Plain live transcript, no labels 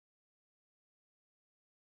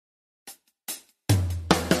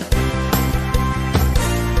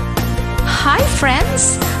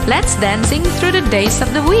friends, let's dancing through the days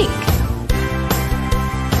of the week.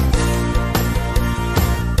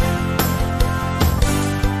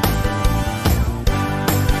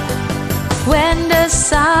 When the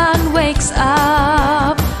sun wakes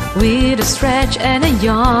up with a stretch and a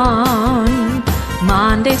yawn,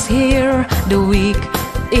 Monday's here, the week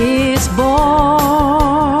is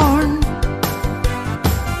born.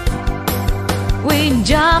 We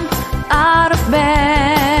jump out of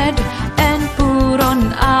bed and put on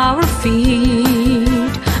our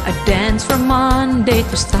feet, a dance for Monday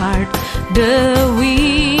to start the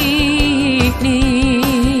week.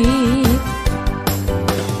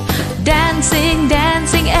 Dancing,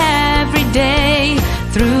 dancing every day,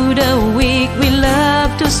 through the week we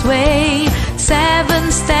love to sway.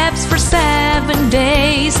 7 steps for 7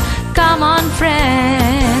 days, come on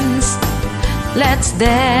friends, let's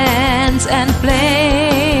dance and play.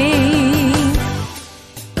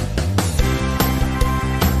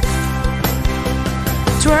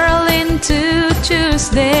 Twirl into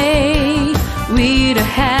Tuesday with a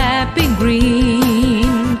happy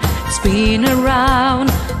grin. Spin around,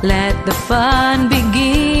 let the fun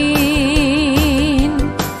begin.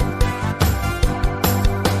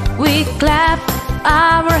 We clap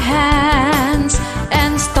our hands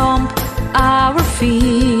and stomp our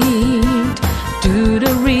feet to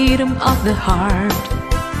the rhythm of the heart,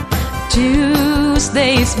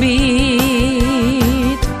 Tuesday's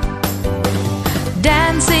beat.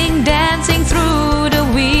 Dancing, dancing through the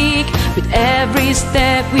week, with every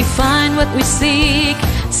step we find what we seek.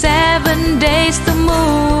 7 days to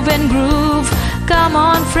move and groove, come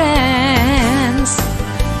on friends,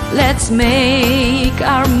 let's make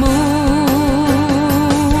our move.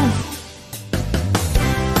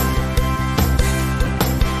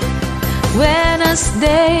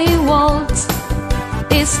 Wednesday waltz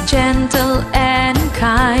is gentle and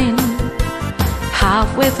kind.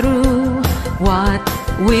 Halfway through, what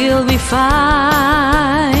will we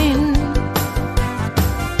find?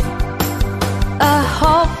 A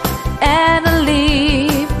hop and a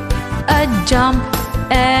leap, a jump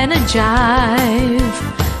and a jive.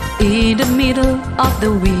 In the middle of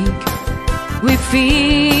the week, we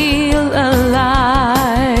feel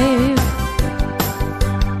alive.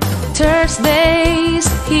 Thursday's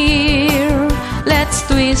here, let's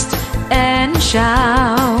twist and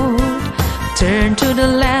shout. Turn to the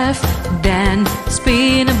left, then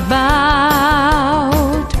spin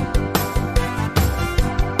about.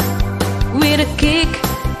 With a kick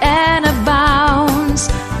and a bounce,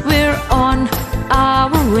 we're on our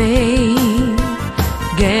way,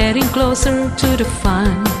 getting closer to the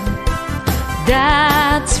fun.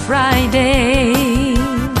 That's Friday.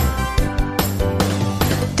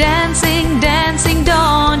 Dancing, dancing,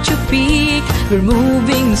 don't you peek, we're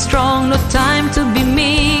moving strong, no time to be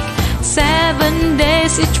meek. 7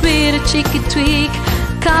 days each with a cheeky tweak,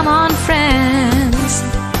 come on friends,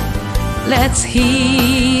 let's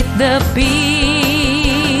hit the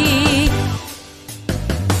peak.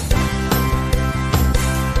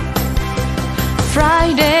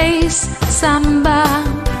 Friday's samba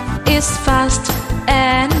is fast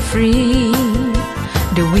and free.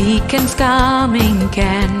 The weekend's coming,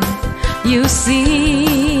 can you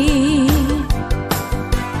see?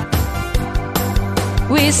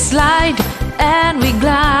 We slide and we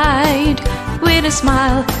glide with a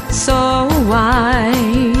smile so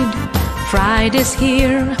wide. Friday's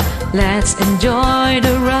here, let's enjoy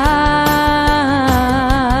the ride.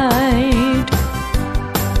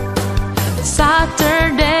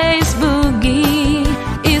 Saturday's boogie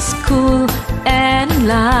is cool and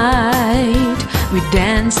light. We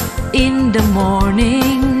dance in the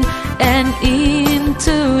morning and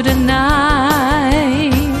into the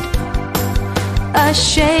night. A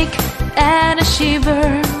shake and a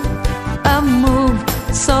shiver, a move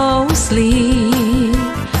so sleek.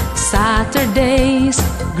 Saturday's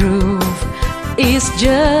groove is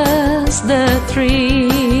just the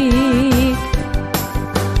trick.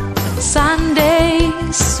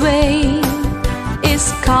 Sunday's sway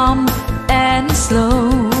is calm and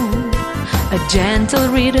slow, a gentle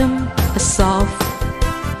rhythm, a soft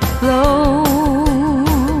flow.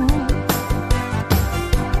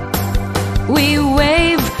 We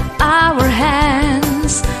wave our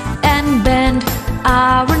hands and bend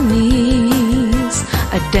our knees,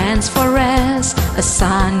 a dance for rest, a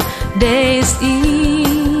Sunday's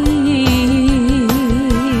ease.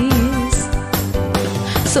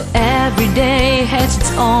 So every day has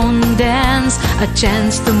its own dance, a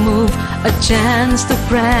chance to move, a chance to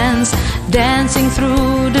prance, dancing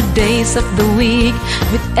through the days of the week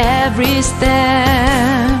with every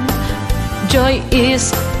step. Joy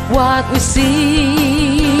is what we see.